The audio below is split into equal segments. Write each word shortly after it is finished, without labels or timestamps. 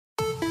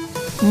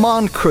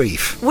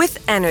Moncrief with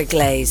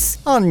Energlaze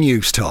on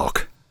News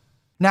Talk.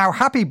 Now,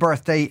 happy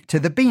birthday to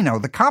the Beano.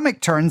 The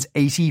comic turns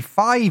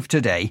 85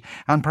 today,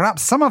 and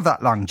perhaps some of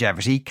that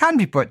longevity can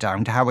be put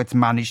down to how it's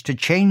managed to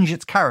change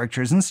its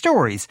characters and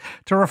stories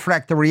to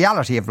reflect the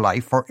reality of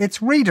life for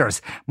its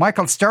readers.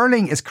 Michael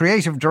Stirling is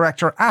creative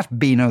director at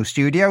Beano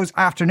Studios.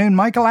 Afternoon,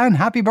 Michael, and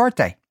happy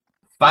birthday.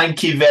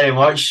 Thank you very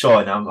much,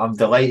 Sean. I'm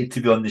delighted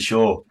to be on the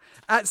show.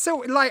 Has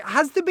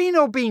the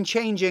Beano been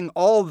changing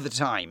all the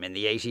time in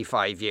the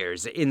 85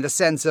 years, in the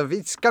sense of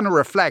it's going to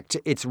reflect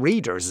its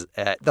readers,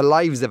 the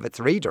lives of its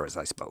readers,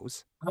 I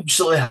suppose?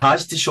 Absolutely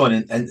has to, Sean.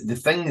 And the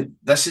thing,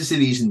 this is the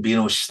reason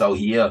Beano's still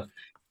here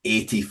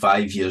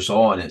 85 years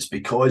on. It's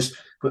because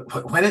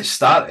when it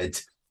started,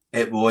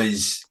 it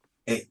was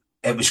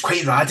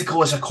quite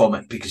radical as a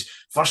comic, because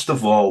first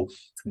of all,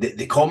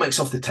 the comics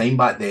of the time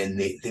back then,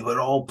 they were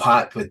all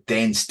packed with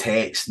dense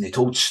text, and they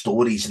told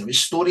stories, and it was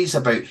stories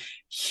about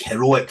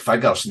heroic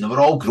figures, and they were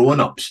all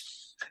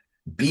grown-ups.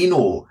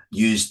 Beano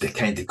used the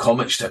kind of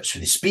comic strips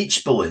with the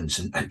speech balloons,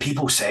 and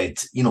people said,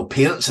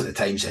 parents at the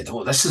time said,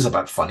 oh, this is a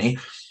bit funny.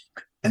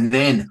 And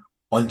then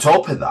on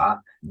top of that,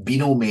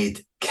 Beano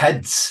made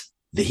kids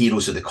the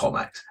heroes of the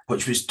comics,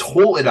 which was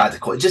totally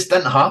radical. It just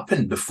didn't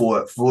happen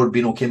before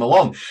Beano came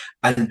along.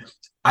 And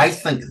I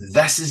think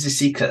this is the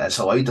secret that's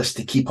allowed us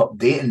to keep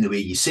updating the way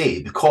you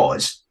say,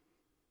 because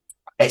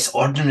it's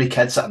ordinary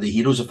kids that are the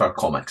heroes of our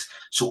comics.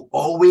 So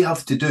all we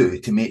have to do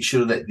to make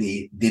sure that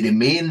they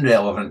remain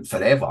relevant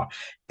forever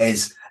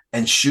is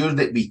ensure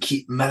that we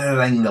keep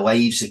mirroring the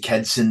lives of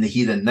kids in the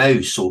here and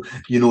now. So,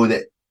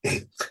 that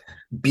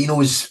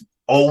Beano's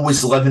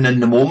always living in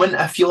the moment,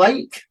 if you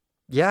like.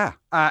 Yeah,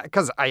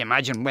 because I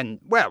imagine when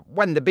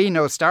the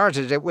Beano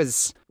started, it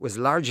was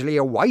largely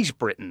a white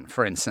Britain,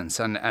 for instance,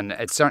 and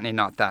it's certainly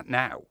not that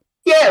now.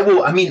 Yeah,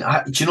 well, I mean,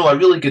 a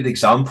really good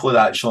example of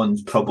that,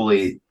 Sean's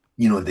probably,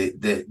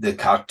 the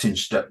cartoon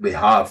strip we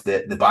have,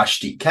 the Bash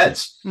Street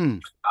Kids.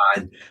 And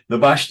the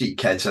Bash Street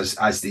Kids,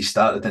 as they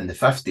started in the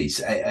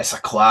 50s, it's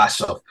a class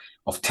of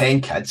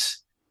 10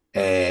 kids,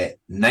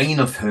 9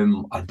 of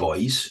whom are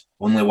boys,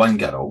 only 1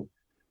 girl,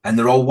 and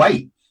they're all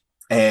white.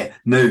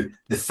 Now,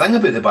 the thing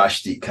about the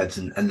Bash Street Kids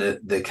and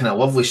the kind of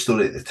lovely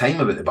story at the time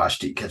about the Bash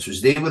Street Kids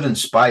was they were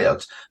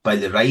inspired by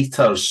the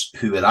writers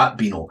who were at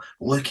Beano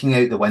looking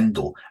out the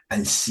window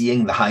and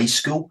seeing the high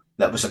school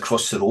that was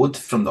across the road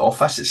from the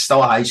office. It's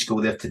still a high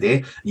school there today,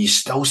 and you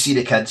still see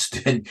the kids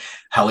doing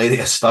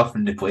hilarious stuff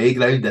in the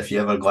playground if you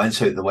ever glance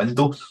out the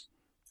window.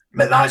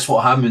 But that's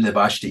what happened in the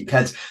Bash Street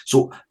Kids.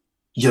 So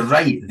you're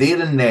right,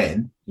 there and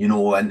then, in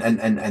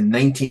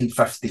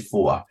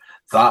 1954,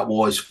 that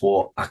was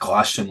what a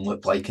classroom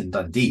looked like in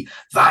Dundee.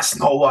 That's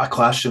not what a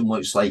classroom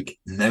looks like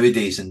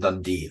nowadays in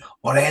Dundee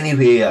or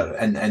anywhere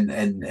in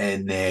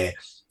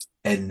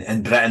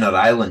Britain or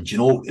Ireland,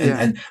 Yeah.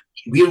 And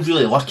we're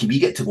really lucky. We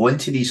get to go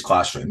into these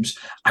classrooms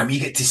and we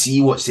get to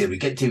see what's there. We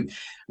get to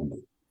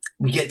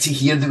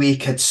hear the way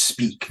kids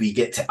speak. We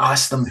get to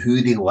ask them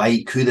who they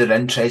like, who they're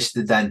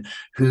interested in,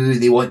 who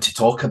they want to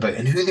talk about,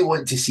 and who they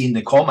want to see in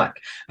the comic.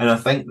 And I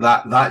think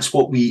that's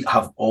what we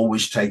have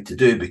always tried to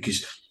do,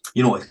 because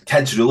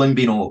kids rule in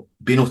Beano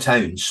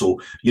Town.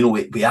 So,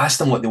 we ask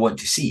them what they want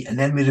to see, and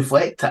then we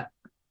reflect it.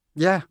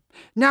 Yeah.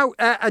 Now,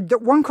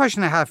 one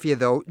question I have for you,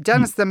 though.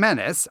 Dennis the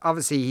Menace,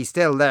 obviously he's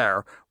still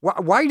there.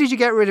 Why did you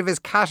get rid of his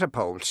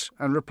catapult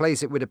and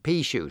replace it with a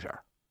pea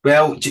shooter?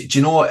 Well, do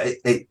you know what?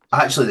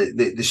 Actually,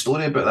 the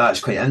story about that is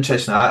quite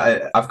interesting.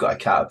 I've got a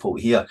catapult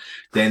here,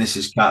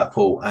 Dennis's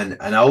catapult, and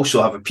I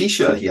also have a pea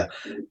shooter here.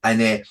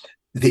 And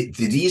the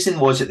reason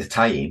was, at the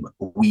time,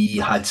 we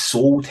had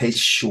sold his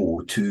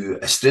show to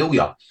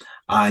Australia,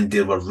 and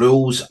there were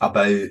rules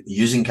about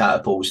using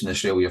catapults in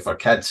Australia for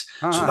kids.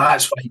 So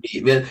that's why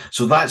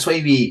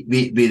we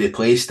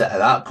replaced it at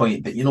that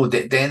point. But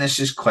Dennis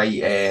is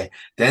quite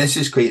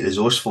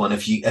resourceful, and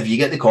if you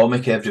get the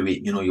comic every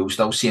week, you'll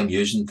still see him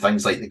using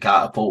things like the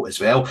catapult as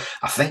well.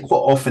 I think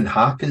what often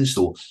happens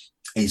though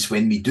is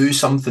when we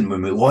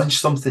launch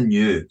something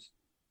new,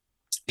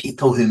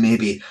 people who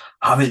maybe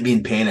haven't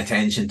been paying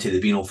attention to the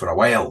Beano for a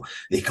while,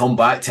 they come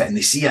back to it and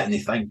they see it and they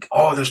think,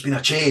 oh, there's been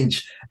a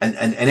change, and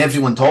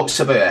everyone talks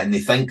about it and they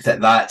think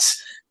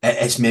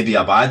it's maybe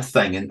a bad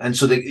thing, and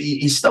so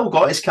he's still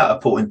got his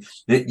catapult. And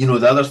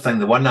the other thing,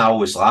 the one I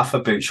always laugh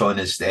about, Sean,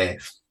 is I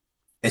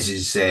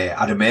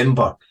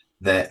remember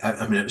that,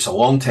 it was a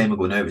long time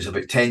ago now, it was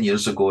about 10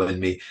 years ago, and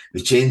we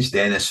changed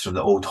Dennis from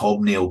the old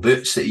hobnail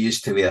boots that he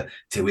used to wear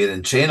to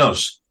wearing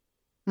trainers.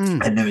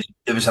 And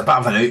there was a bit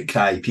of an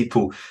outcry,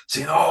 people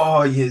saying,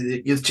 oh,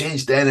 you've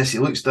changed Dennis, he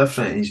looks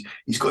different,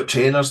 he's got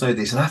trainers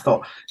nowadays. And I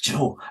thought,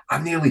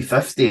 I'm nearly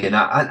 50 and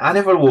I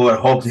never wore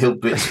hobnail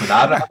boots when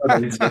I ran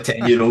around as a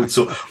 10-year-old.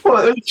 So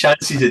what are the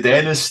chances of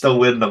Dennis still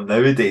wearing them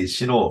nowadays?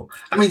 Some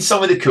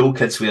of the cool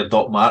kids wear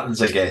Doc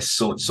Martens, I guess.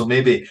 So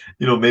maybe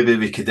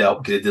we could have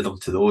upgraded them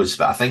to those.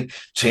 But I think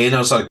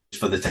trainers are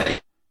for the time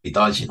he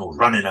does,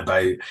 running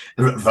about,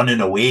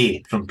 running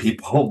away from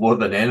people more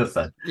than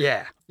anything.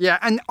 Yeah. Yeah,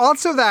 and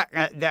also that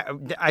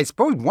I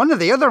suppose one of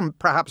the other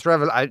perhaps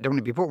I don't want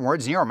to be putting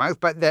words in your mouth,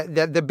 but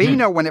the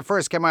Beano when it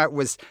first came out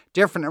was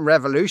different and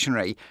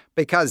revolutionary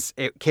because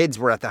kids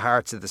were at the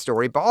hearts of the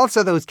story, but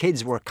also those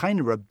kids were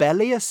kind of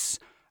rebellious.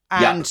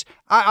 And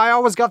I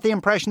always got the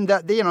impression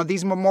that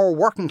these were more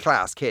working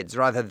class kids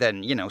rather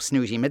than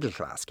snooty middle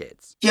class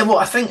kids. Yeah, well,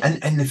 I think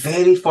in the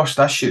very first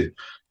issue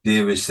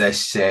there was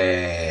this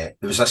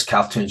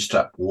cartoon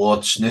strip,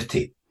 Lord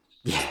Snooty.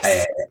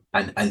 Yes.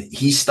 And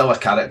he's still a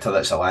character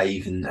that's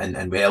alive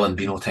and well in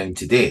Beano Town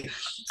today.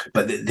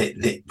 But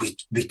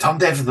we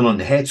turned everything on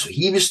the head. So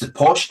he was the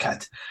posh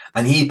kid,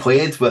 and he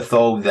played with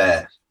all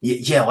the,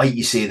 like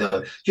you say,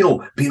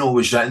 Beano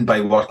was written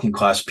by working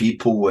class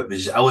people. It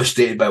was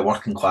illustrated by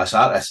working class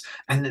artists,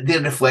 and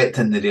they're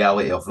reflecting the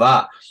reality of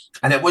that.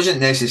 And it wasn't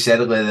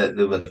necessarily that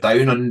they were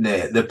down on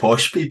the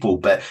posh people,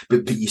 but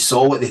you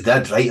saw what they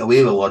did right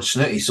away with Lord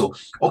Snooty. So,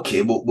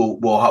 okay,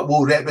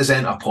 we'll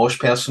represent a posh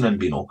person in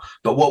Beano,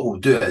 but what we'll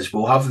do is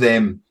we'll have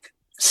them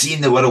seeing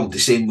the world the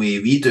same way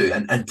we do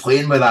and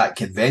playing with that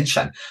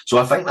convention. So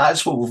I think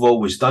that's what we've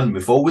always done.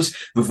 We've always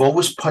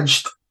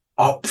punched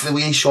up the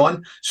way,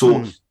 Sean.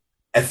 So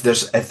if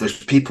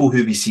there's people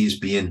who we see as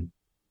being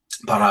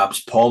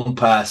perhaps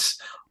pompous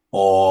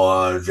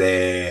or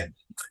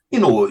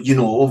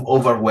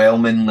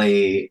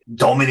overwhelmingly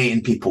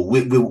dominating people,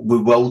 we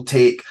will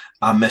take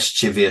a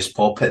mischievous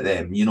pop at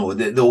them.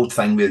 The old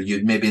thing where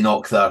you'd maybe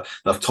knock their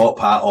top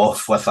hat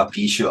off with a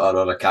pea shooter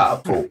or a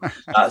catapult,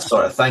 that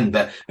sort of thing.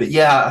 But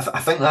yeah, I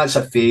think that's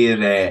a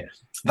fair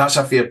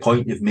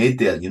point you've made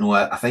there.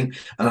 I think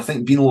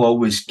Beano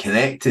always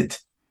connected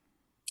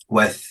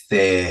with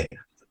people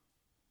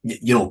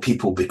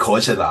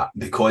because of that,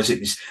 because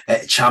it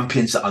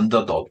champions the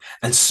underdog.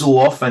 And so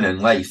often in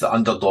life, the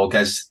underdog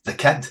is the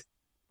kid.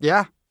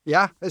 Yeah,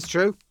 it's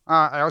true.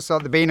 I also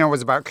thought the Beano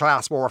was about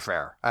class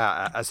warfare,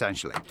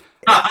 essentially.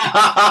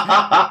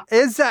 I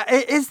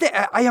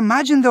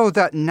imagine, though,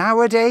 that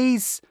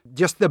nowadays,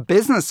 just the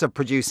business of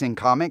producing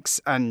comics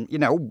and,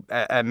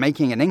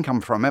 making an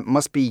income from it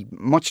must be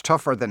much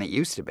tougher than it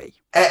used to be.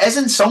 It is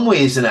in some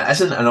ways, and it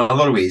isn't in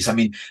other ways. I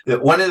mean,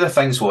 one of the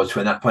things was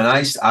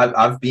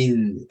I've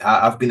been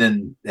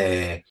in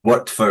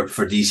worked for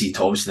DC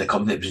Thomson, the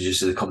company that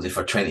produces the company,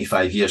 for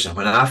 25 years, and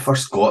when I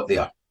first got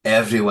there,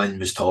 everyone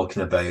was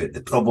talking about the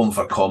problem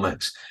for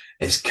comics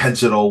is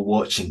kids are all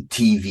watching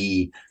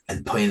TV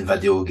and playing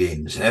video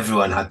games, and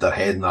everyone had their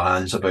head in their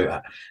hands about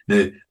it.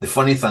 Now, the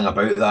funny thing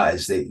about that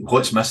is that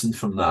what's missing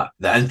from that,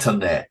 the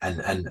internet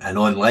and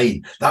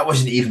online, that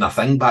wasn't even a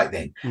thing back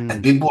then.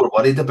 And people were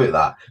worried about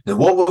that. Now,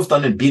 what we've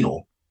done in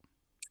Beano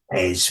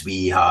is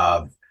we've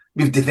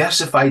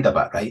diversified a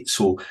bit, right?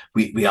 So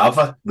we have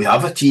a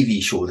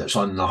TV show that's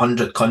on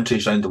 100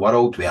 countries around the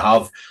world. We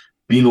have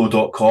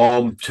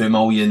Beano.com, 2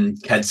 million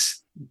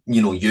kids,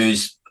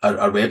 use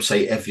our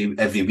website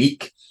every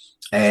week.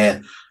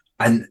 And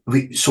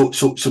we do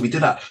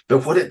that.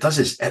 But what it does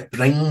is it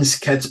brings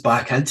kids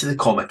back into the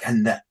comic.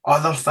 And the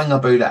other thing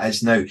about it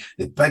is now,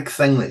 the big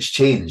thing that's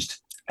changed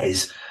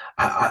is,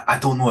 I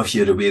don't know if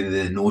you're aware of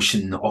the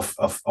notion of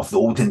the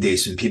olden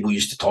days when people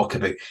used to talk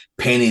about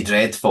penny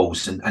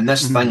dreadfuls and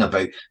this thing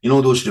about,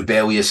 those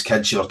rebellious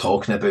kids you're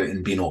talking about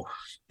in Beano.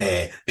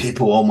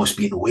 People almost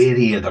being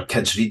wary of their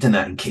kids reading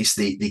it in case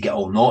they get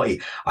all naughty.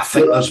 I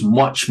think there's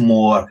much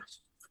more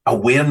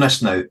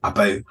awareness now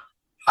about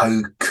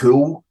how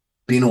cool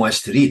Beano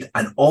is to read,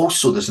 and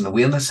also there's an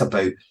awareness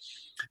about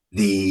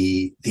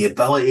the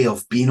ability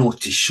of Beano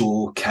to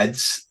show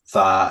kids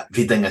that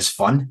reading is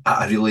fun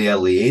at a really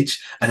early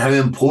age, and how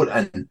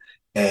important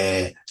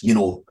enjoying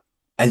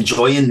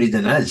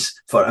reading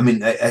is.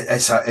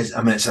 It's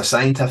a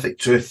scientific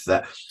truth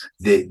that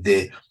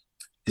the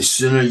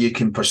sooner you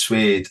can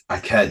persuade a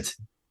kid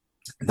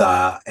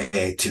that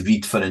to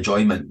read for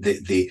enjoyment,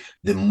 the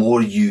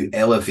more you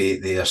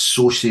elevate their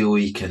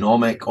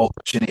socio-economic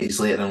opportunities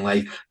later in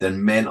life, their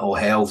mental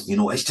health.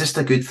 It's just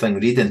a good thing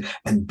reading.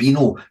 And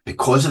Beano,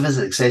 because of his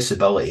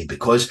accessibility,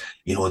 because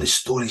the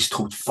story's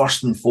told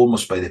first and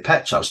foremost by the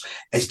pictures,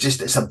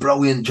 it's a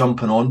brilliant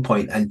jumping on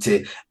point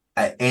into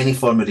any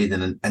form of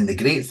reading. And the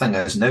great thing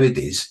is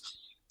nowadays,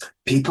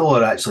 people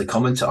are actually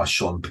coming to us,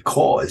 Sean,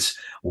 because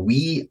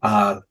we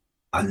are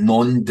a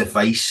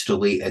non-device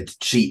related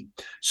treat.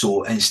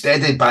 So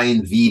instead of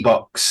buying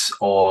V-Bucks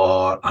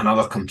or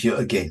another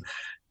computer game,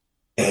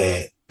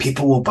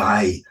 people will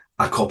buy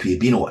a copy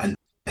of Beano. An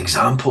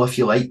example, if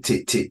you like,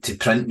 to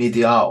print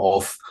media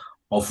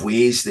of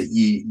ways that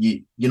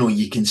you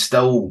can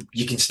still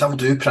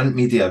do print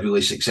media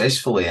really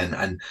successfully,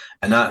 and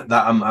that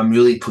I'm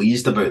really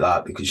pleased about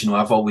that, because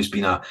I've always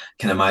been a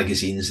kind of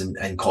magazines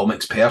and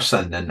comics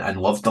person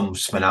and loved them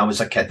when I was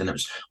a kid, and it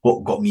was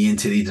what got me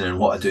into reading and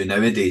what I do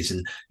nowadays.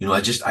 And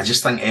I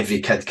just think every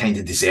kid kind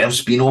of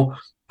deserves Beano.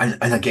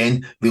 And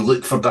again, we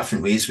look for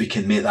different ways we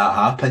can make that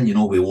happen.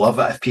 We love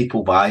it if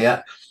people buy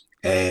it.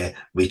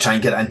 We try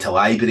and get it into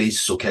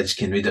libraries so kids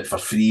can read it for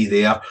free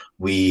there.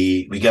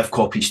 We give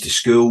copies to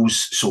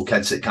schools so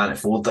kids that can't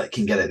afford it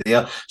can get it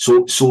there.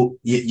 So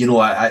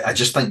I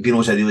just think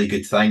Beano's a really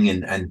good thing,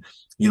 and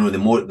the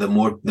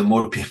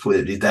more people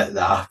that read it,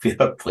 the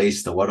happier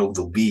place the world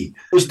will be.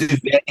 Those do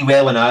very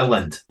well in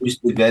Ireland.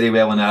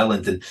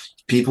 And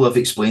people have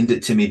explained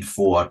it to me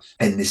before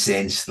in the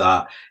sense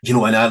that, in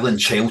Ireland,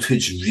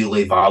 childhood's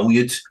really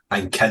valued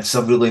and kids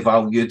are really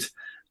valued.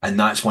 And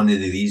that's one of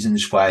the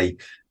reasons why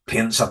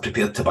parents are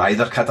prepared to buy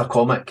their kid a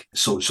comic.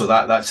 So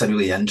that's a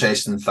really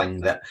interesting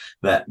thing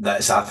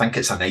that's, I think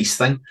it's a nice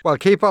thing. Well,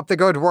 keep up the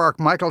good work.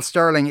 Michael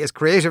Stirling is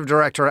creative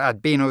director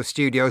at Beano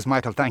Studios.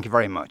 Michael, thank you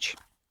very much.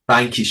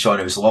 Thank you, Sean.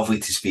 It was lovely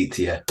to speak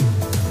to you.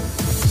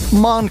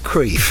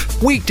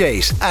 Moncrief,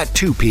 weekdays at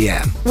 2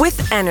 p.m.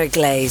 with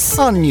Energlaze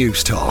on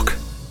News Talk.